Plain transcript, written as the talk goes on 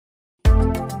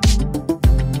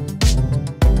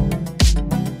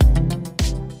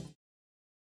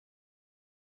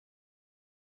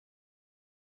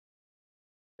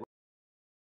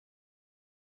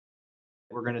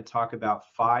We're going to talk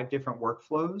about 5 different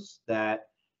workflows that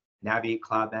Naviate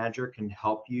Cloud Manager can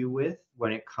help you with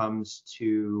when it comes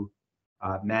to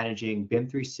managing BIM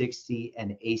 360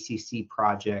 and ACC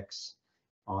projects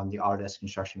on the Autodesk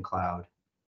Construction Cloud.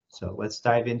 So let's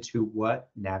dive into what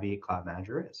Naviate Cloud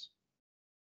Manager is.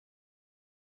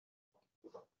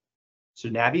 So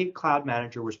Naviate Cloud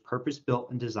Manager was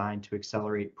purpose-built and designed to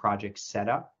accelerate project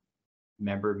setup,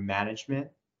 member management,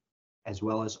 as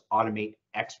well as automate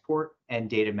export and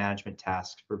data management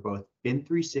tasks for both BIM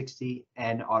 360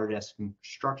 and Autodesk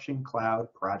Construction Cloud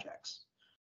projects.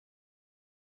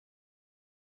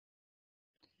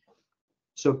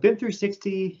 So BIM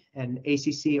 360 and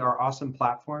ACC are awesome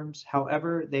platforms.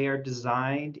 However, they are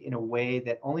designed in a way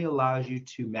that only allows you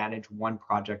to manage one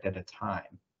project at a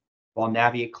time, while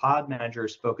Naviate Cloud Manager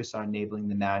is focused on enabling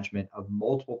the management of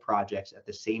multiple projects at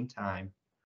the same time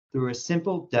through a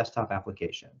simple desktop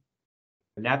application.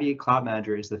 Naviate Cloud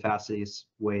Manager is the fastest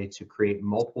way to create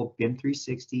multiple BIM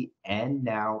 360 and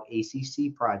now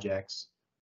ACC projects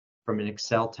from an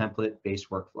Excel template-based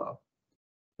workflow.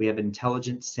 We have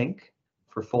intelligent sync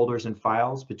for folders and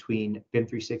files between BIM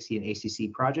 360 and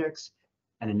ACC projects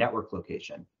and a network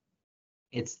location.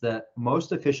 It's the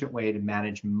most efficient way to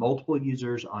manage multiple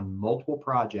users on multiple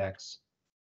projects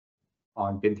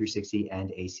on BIM 360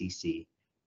 and ACC.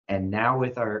 And now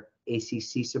with our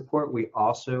ACC support, we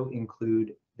also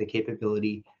include the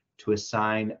capability to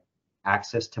assign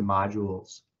access to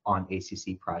modules on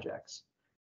ACC projects.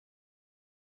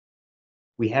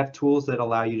 We have tools that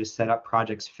allow you to set up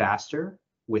projects faster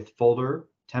with folder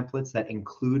templates that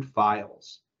include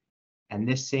files. And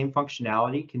this same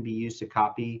functionality can be used to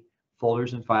copy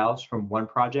folders and files from one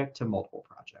project to multiple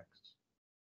projects.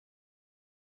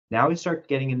 Now we start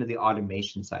getting into the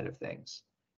automation side of things.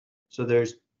 So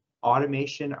there's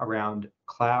automation around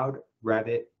cloud,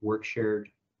 Revit, work shared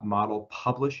model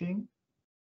publishing,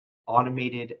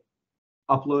 automated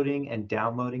uploading and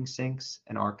downloading syncs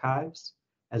and archives,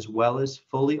 as well as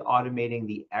fully automating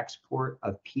the export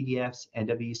of PDFs,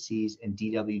 NWCs, and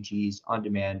DWGs on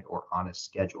demand or on a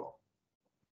schedule.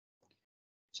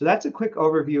 So that's a quick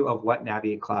overview of what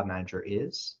Naviate Cloud Manager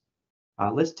is.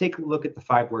 Let's take a look at the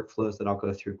 5 workflows that I'll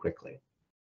go through quickly.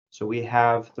 So we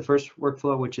have the first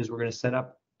workflow, which is we're going to set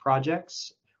up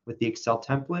projects with the Excel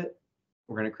template.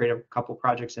 We're going to create a couple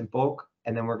projects in bulk,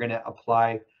 and then we're going to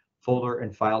apply folder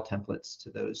and file templates to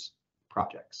those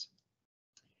projects.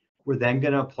 We're then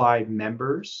going to apply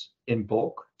members in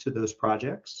bulk to those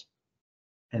projects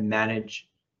and manage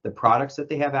the products that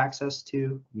they have access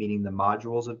to, meaning the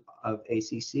modules of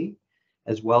ACC,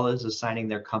 as well as assigning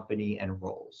their company and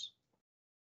roles.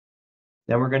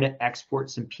 Then we're going to export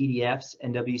some PDFs,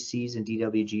 NWCs, and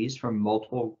DWGs from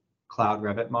multiple cloud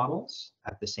Revit models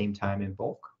at the same time in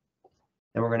bulk.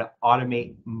 Then we're going to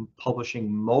automate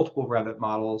publishing multiple Revit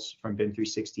models from BIM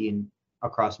 360 and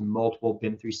across multiple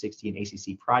BIM 360 and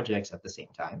ACC projects at the same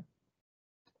time.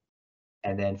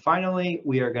 And then finally,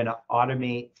 we are going to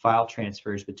automate file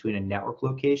transfers between a network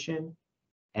location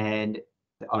and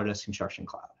the Autodesk Construction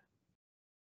Cloud.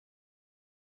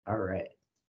 All right.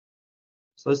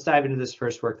 So let's dive into this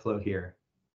first workflow here.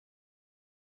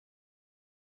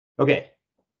 Okay.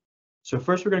 So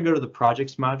first, we're going to go to the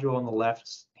projects module on the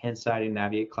left-hand side in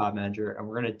Naviate Cloud Manager, and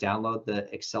we're going to download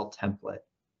the Excel template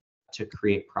to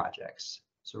create projects.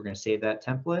 So we're going to save that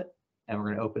template, and we're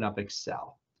going to open up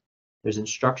Excel. There's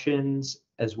instructions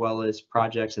as well as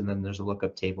projects, and then there's a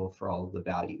lookup table for all of the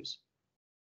values.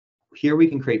 Here we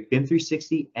can create BIM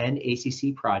 360 and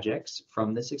ACC projects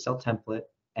from this Excel template,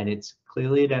 and it's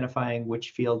clearly identifying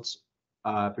which fields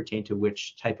pertain to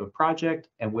which type of project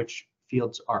and which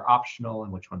fields are optional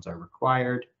and which ones are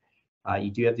required.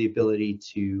 You do have the ability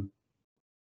to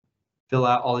fill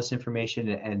out all this information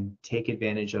and take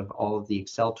advantage of all of the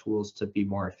Excel tools to be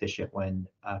more efficient when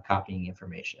copying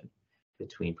information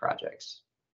between projects.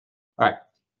 All right,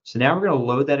 so now we're going to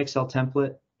load that Excel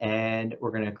template and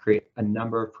we're going to create a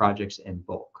number of projects in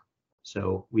bulk.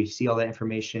 So we see all that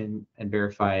information and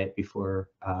verify it before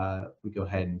we go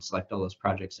ahead and select all those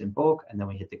projects in bulk, and then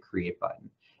we hit the create button.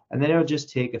 And then it'll just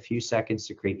take a few seconds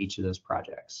to create each of those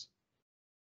projects.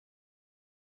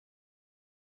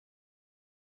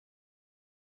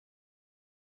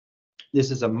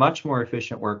 This is a much more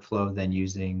efficient workflow than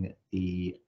using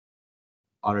the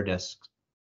Autodesk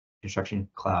Construction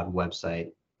Cloud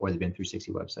website or the BIM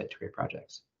 360 website to create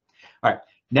projects. All right,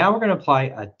 now we're going to apply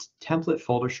a template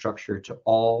folder structure to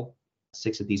all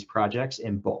 6 of these projects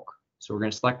in bulk. So we're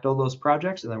going to select all those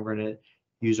projects, and then we're going to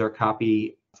use our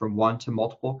copy from one to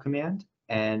multiple command,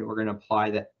 and we're going to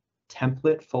apply that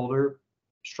template folder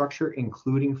structure,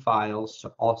 including files, to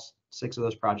all 6 of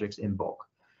those projects in bulk.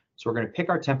 So we're going to pick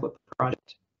our template project,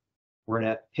 We're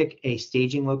going to pick a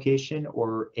staging location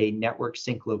or a network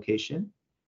sync location.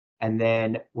 And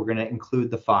then we're going to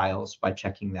include the files by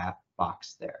checking that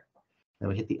box there. Then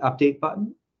we hit the update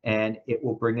button, and it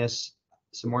will bring us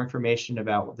some more information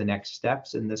about the next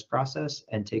steps in this process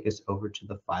and take us over to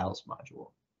the files module.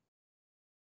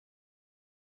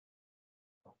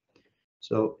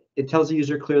 So it tells the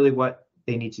user clearly what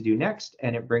they need to do next,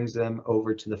 and it brings them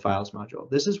over to the files module.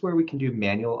 This is where we can do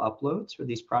manual uploads for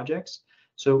these projects.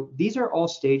 So these are all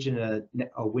staged in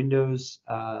a Windows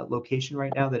location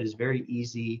right now that is very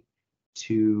easy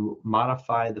to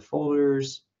modify the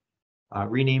folders,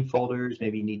 rename folders.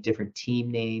 Maybe you need different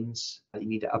team names. You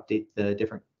need to update the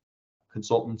different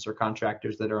consultants or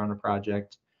contractors that are on a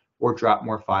project, or drop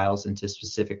more files into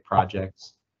specific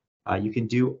projects. You can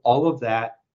do all of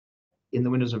that in the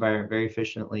Windows environment very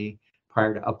efficiently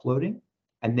prior to uploading.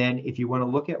 And then if you want to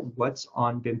look at what's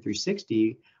on BIM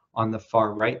 360, on the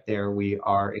far right there, we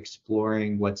are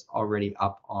exploring what's already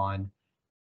up on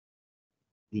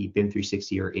the BIM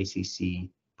 360 or ACC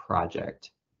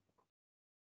project.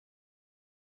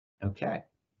 Okay.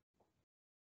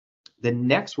 The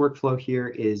next workflow here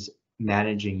is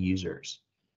managing users.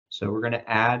 So we're going to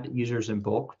add users in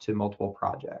bulk to multiple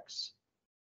projects.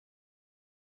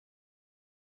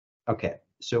 Okay,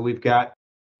 so we've got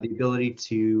the ability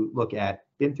to look at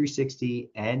BIM 360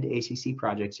 and ACC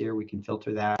projects here. We can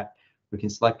filter that. We can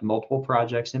select multiple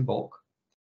projects in bulk.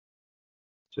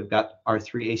 So we've got our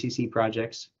 3 ACC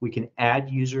projects. We can add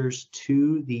users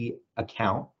to the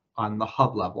account on the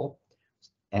hub level,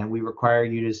 and we require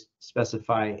you to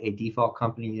specify a default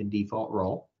company and default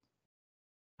role.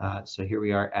 So here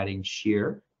we are adding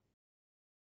Sheer,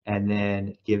 and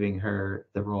then giving her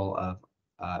the role of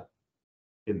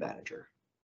BIM manager.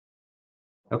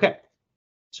 Okay,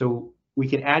 so we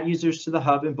can add users to the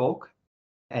hub in bulk,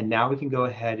 and now we can go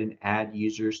ahead and add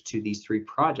users to these 3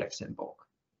 projects in bulk.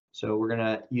 So we're going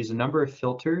to use a number of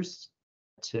filters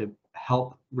to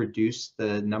help reduce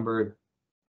the number of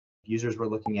users we're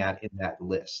looking at in that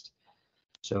list.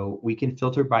 So we can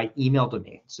filter by email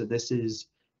domain. So this is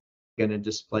going to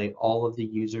display all of the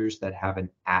users that have an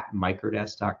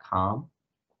 @microdesk.com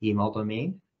email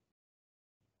domain.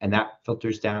 And that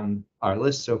filters down our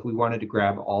list. So if we wanted to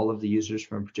grab all of the users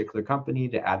from a particular company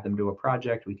to add them to a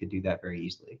project, we could do that very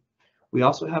easily. We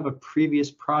also have a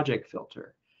previous project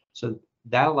filter. So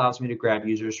that allows me to grab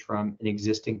users from an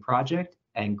existing project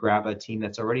and grab a team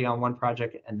that's already on one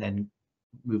project and then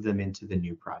move them into the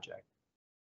new project.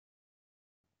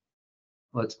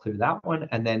 Let's clear that one.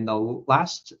 And then the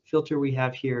last filter we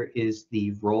have here is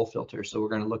the role filter. So we're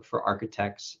going to look for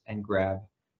architects and grab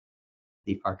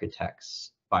the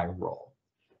architects by role.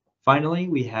 Finally,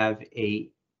 we have a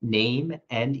name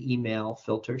and email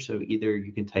filter. So either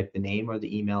you can type the name or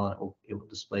the email, and it will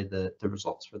display the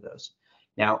results for those.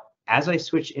 Now, as I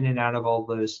switch in and out of all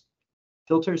those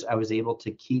filters, I was able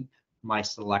to keep my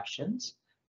selections,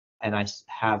 and I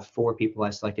have 4 people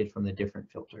I selected from the different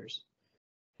filters.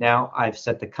 Now I've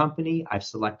set the company, I've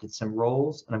selected some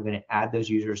roles, and I'm going to add those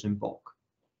users in bulk.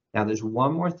 Now there's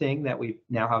one more thing that we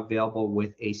now have available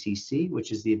with ACC,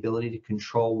 which is the ability to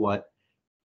control what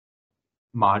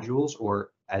modules,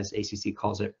 or as ACC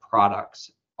calls it,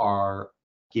 products, are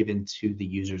given to the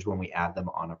users when we add them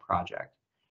on a project.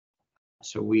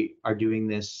 So we are doing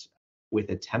this with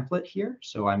a template here.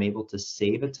 So I'm able to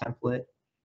save a template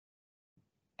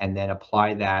and then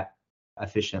apply that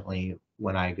efficiently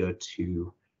when I go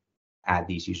to add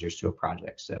these users to a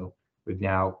project. So we've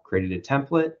now created a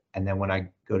template, and then when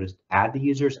I go to add the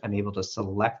users, I'm able to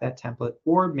select that template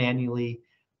or manually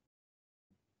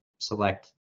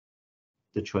select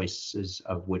the choices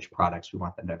of which products we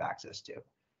want them to have access to.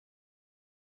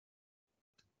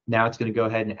 Now it's going to go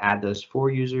ahead and add those 4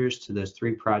 users to those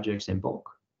 3 projects in bulk,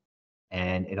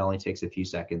 and it only takes a few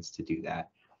seconds to do that.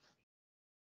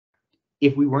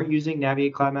 If we weren't using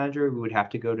Naviate Cloud Manager, we would have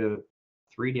to go to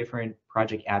 3 different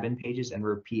project admin pages and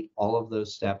repeat all of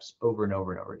those steps over and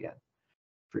over and over again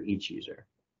for each user.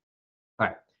 All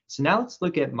right, so now let's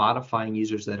look at modifying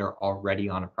users that are already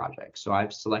on a project. So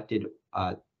I've selected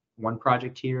one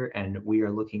project here, and we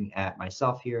are looking at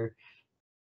myself here.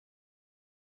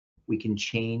 We can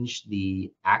change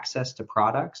the access to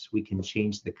products, we can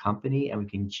change the company, and we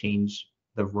can change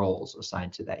the roles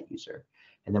assigned to that user.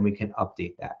 And then we can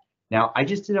update that. Now, I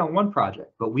just did it on one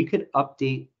project, but we could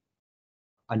update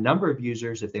a number of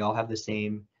users if they all have the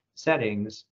same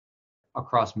settings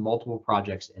across multiple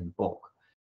projects in bulk.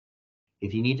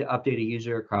 If you need to update a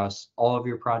user across all of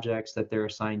your projects that they're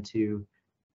assigned to,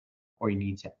 or you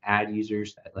need to add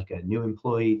users like a new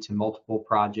employee to multiple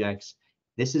projects,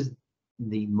 this is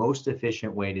the most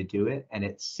efficient way to do it, and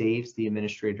it saves the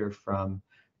administrator from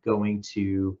going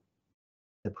to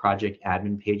the project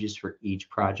admin pages for each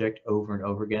project over and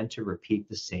over again to repeat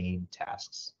the same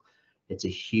tasks. It's a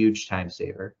huge time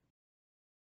saver.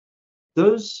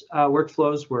 Those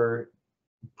workflows were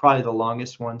probably the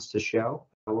longest ones to show.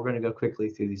 We're going to go quickly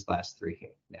through these last three here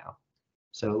now.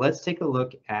 So let's take a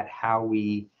look at how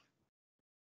we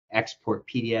export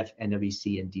PDF,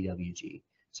 NWC, and DWG.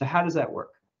 So how does that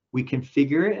work? We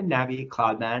configure it in Naviate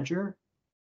Cloud Manager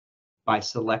by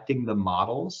selecting the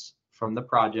models from the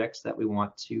projects that we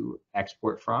want to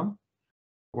export from.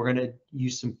 We're going to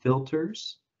use some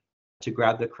filters to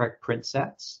grab the correct print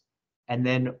sets, and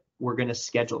then we're going to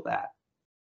schedule that.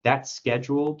 That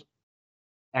scheduled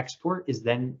export is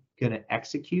then going to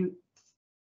execute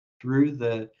through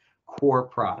the core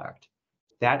product.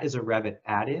 That is a Revit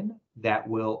add-in that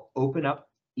will open up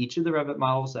each of the Revit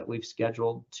models that we've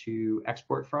scheduled to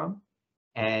export from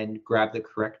and grab the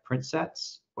correct print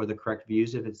sets or the correct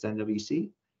views if it's NWC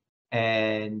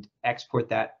and export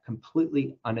that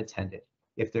completely unattended.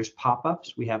 If there's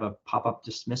pop-ups, we have a pop-up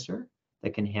dismisser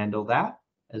that can handle that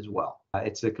as well.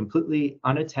 It's a completely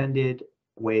unattended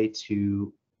way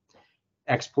to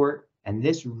export, and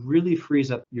this really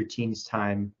frees up your team's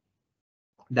time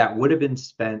that would have been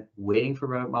spent waiting for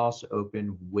Revit models to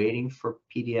open, waiting for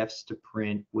PDFs to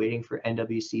print, waiting for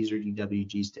NWCs or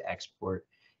DWGs to export.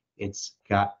 It's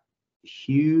got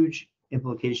huge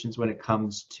implications when it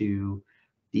comes to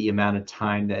the amount of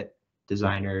time that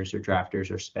designers or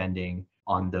drafters are spending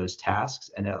on those tasks,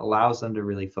 and it allows them to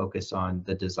really focus on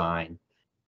the design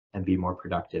and be more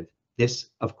productive. This,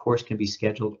 of course, can be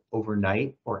scheduled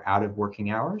overnight or out of working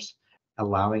hours,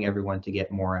 allowing everyone to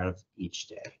get more out of each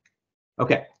day.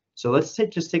 Okay, so let's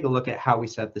just take a look at how we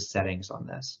set the settings on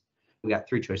this. We got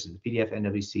three choices: PDF,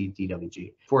 NWC,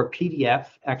 DWG. For a PDF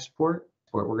export,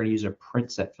 we're going to use a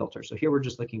print set filter. So here we're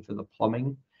just looking for the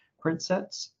plumbing print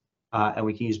sets, and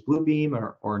we can use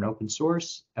Bluebeam or an open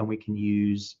source, and we can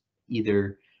use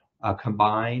either a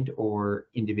combined or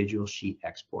individual sheet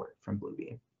export from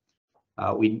Bluebeam.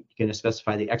 We're going to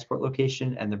specify the export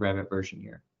location and the Revit version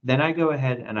year. Then I go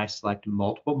ahead and I select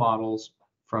multiple models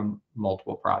from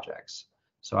multiple projects.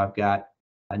 So I've got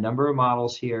a number of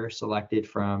models here selected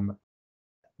from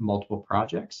multiple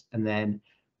projects, and then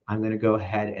I'm going to go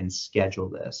ahead and schedule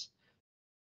this.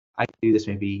 I do this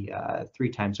maybe 3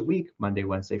 times a week, Monday,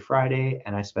 Wednesday, Friday,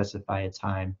 and I specify a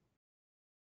time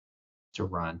to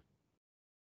run.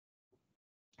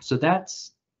 So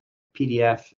that's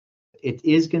PDF. It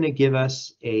is going to give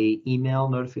us an email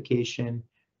notification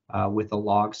with a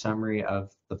log summary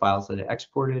of the files that it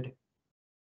exported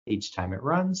each time it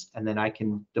runs, and then I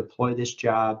can deploy this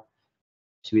job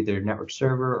to either a network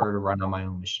server or to run on my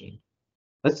own machine.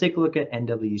 Let's take a look at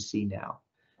NWC now.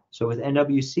 So with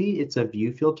NWC, it's a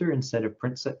view filter instead of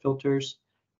print set filters.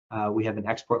 We have an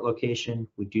export location.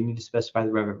 We do need to specify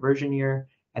the Revit version year,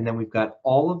 and then we've got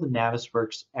all of the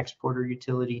Navisworks exporter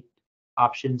utility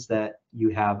options that you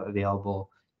have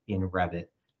available in Revit.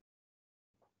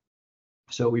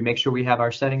 So we make sure we have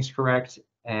our settings correct,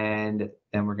 and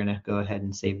then we're going to go ahead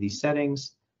and save these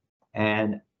settings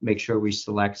and make sure we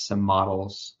select some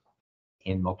models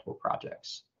in multiple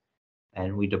projects.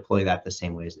 And we deploy that the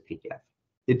same way as the PDF.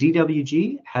 The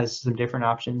DWG has some different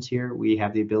options here. We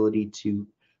have the ability to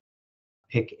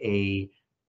pick a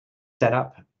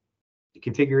setup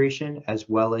configuration, as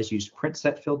well as use print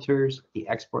set filters, the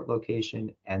export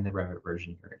location, and the Revit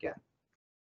version here again.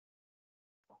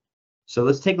 So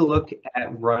let's take a look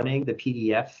at running the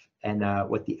PDF and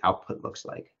what the output looks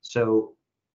like. So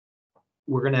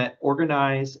we're going to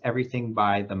organize everything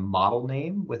by the model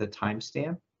name with a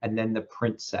timestamp, and then the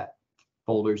print set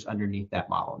folders underneath that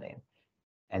model name.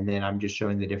 And then I'm just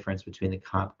showing the difference between the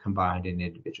combined and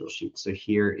individual sheets. So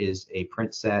here is a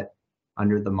print set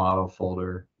under the model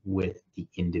folder with the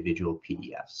individual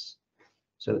PDFs.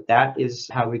 So that is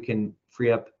how we can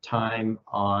free up time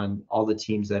on all the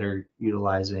teams that are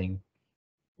utilizing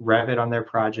Revit on their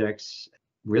projects,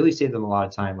 really save them a lot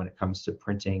of time when it comes to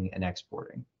printing and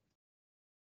exporting.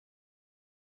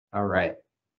 All right,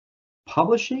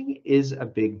 publishing is a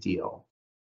big deal.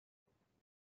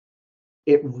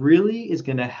 It really is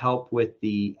going to help with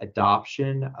the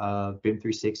adoption of BIM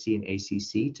 360 and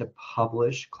ACC to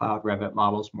publish cloud Revit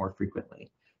models more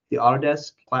frequently. The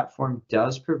Autodesk platform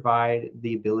does provide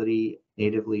the ability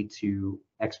natively to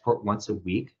export once a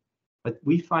week, but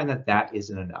we find that that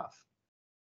isn't enough.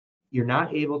 You're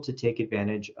not able to take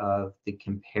advantage of the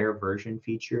compare version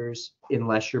features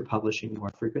unless you're publishing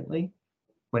more frequently.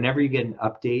 Whenever you get an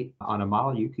update on a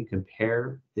model, you can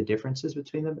compare the differences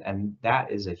between them, and that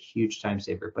is a huge time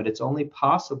saver. But it's only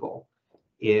possible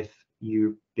if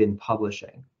you've been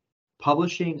publishing.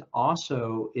 Publishing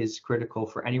also is critical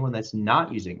for anyone that's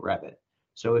not using Revit.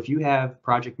 So if you have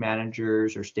project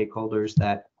managers or stakeholders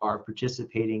that are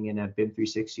participating in a BIM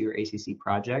 360 or ACC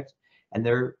project, and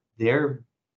their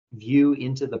view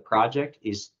into the project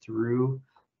is through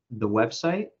the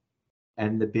website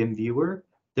and the BIM viewer,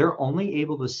 they're only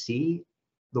able to see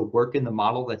the work in the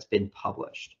model that's been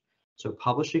published. So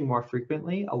publishing more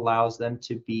frequently allows them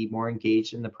to be more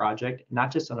engaged in the project,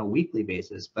 not just on a weekly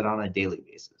basis, but on a daily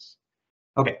basis.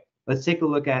 Okay, let's take a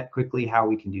look at quickly how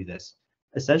we can do this.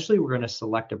 Essentially, we're going to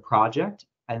select a project,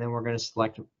 and then we're going to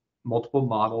select multiple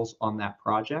models on that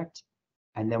project.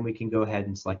 And then we can go ahead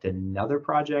and select another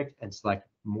project and select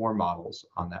more models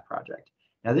on that project.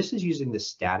 Now, this is using the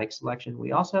static selection.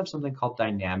 We also have something called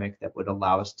dynamic that would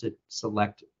allow us to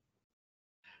select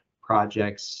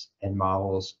projects and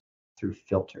models through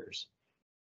filters.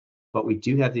 But we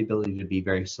do have the ability to be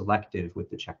very selective with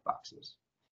the checkboxes.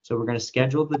 So we're going to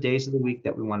schedule the days of the week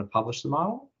that we want to publish the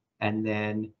model, and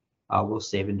then we'll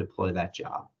save and deploy that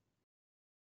job.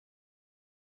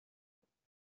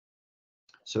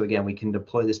 So again, we can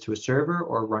deploy this to a server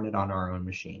or run it on our own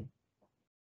machine.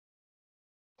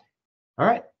 All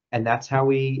right, and that's how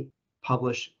we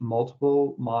publish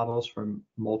multiple models from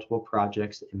multiple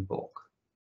projects in bulk.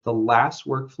 The last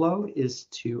workflow is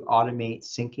to automate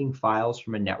syncing files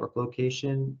from a network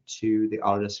location to the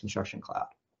Autodesk Construction Cloud.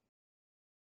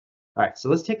 All right, so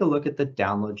let's take a look at the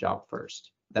download job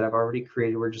first that I've already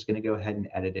created. We're just going to go ahead and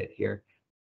edit it here.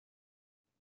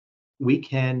 We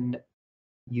can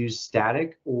use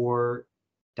static or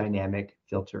dynamic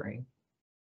filtering.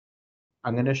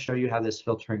 I'm going to show you how this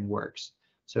filtering works.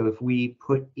 So if we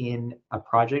put in a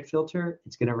project filter,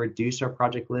 it's going to reduce our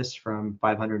project list from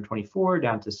 524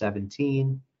 down to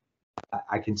 17.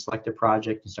 I can select a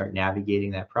project and start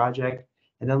navigating that project.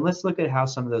 And then let's look at how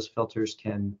some of those filters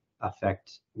can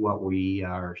affect what we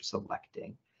are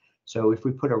selecting. So if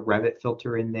we put a Revit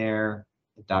filter in there,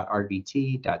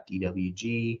 .rbt,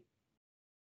 .dwg,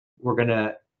 we're going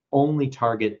to only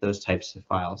target those types of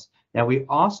files. Now we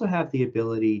also have the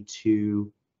ability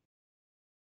to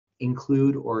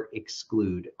include or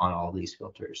exclude on all these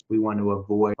filters. We want to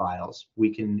avoid files. We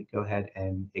can go ahead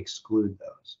and exclude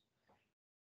those.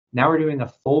 Now we're doing a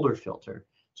folder filter.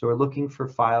 So we're looking for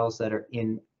files that are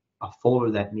in a folder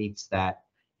that meets that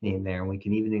name there. And we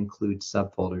can even include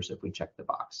subfolders if we check the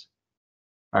box.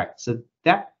 All right, so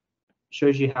that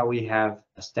shows you how we have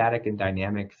a static and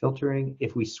dynamic filtering.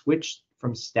 If we switch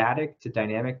from static to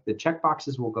dynamic, the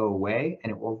checkboxes will go away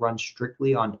and it will run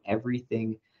strictly on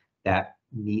everything that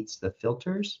meets the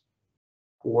filters.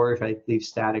 Or if I leave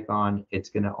static on, it's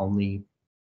going to only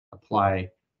apply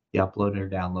the upload or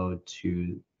download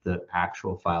to the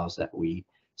actual files that we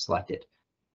selected.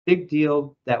 Big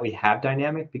deal that we have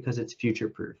dynamic because it's future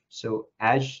proof. So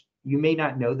as you may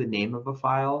not know the name of a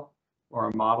file or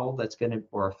a model that's going to,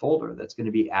 or a folder that's going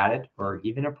to be added, or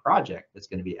even a project that's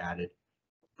going to be added.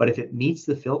 But if it meets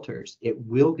the filters, it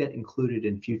will get included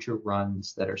in future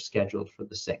runs that are scheduled for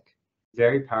the sync.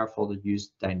 Very powerful to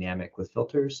use dynamic with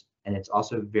filters, and it's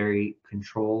also very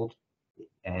controlled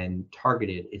and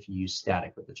targeted if you use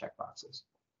static with the checkboxes.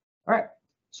 All right,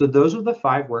 so those are the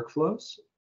 5 workflows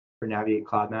for Naviate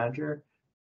Cloud Manager.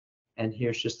 And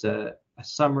here's just a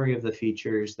summary of the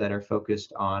features that are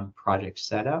focused on project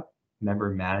setup,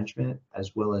 member management,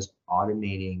 as well as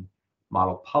automating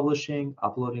model publishing,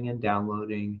 uploading and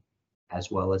downloading,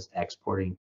 as well as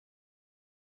exporting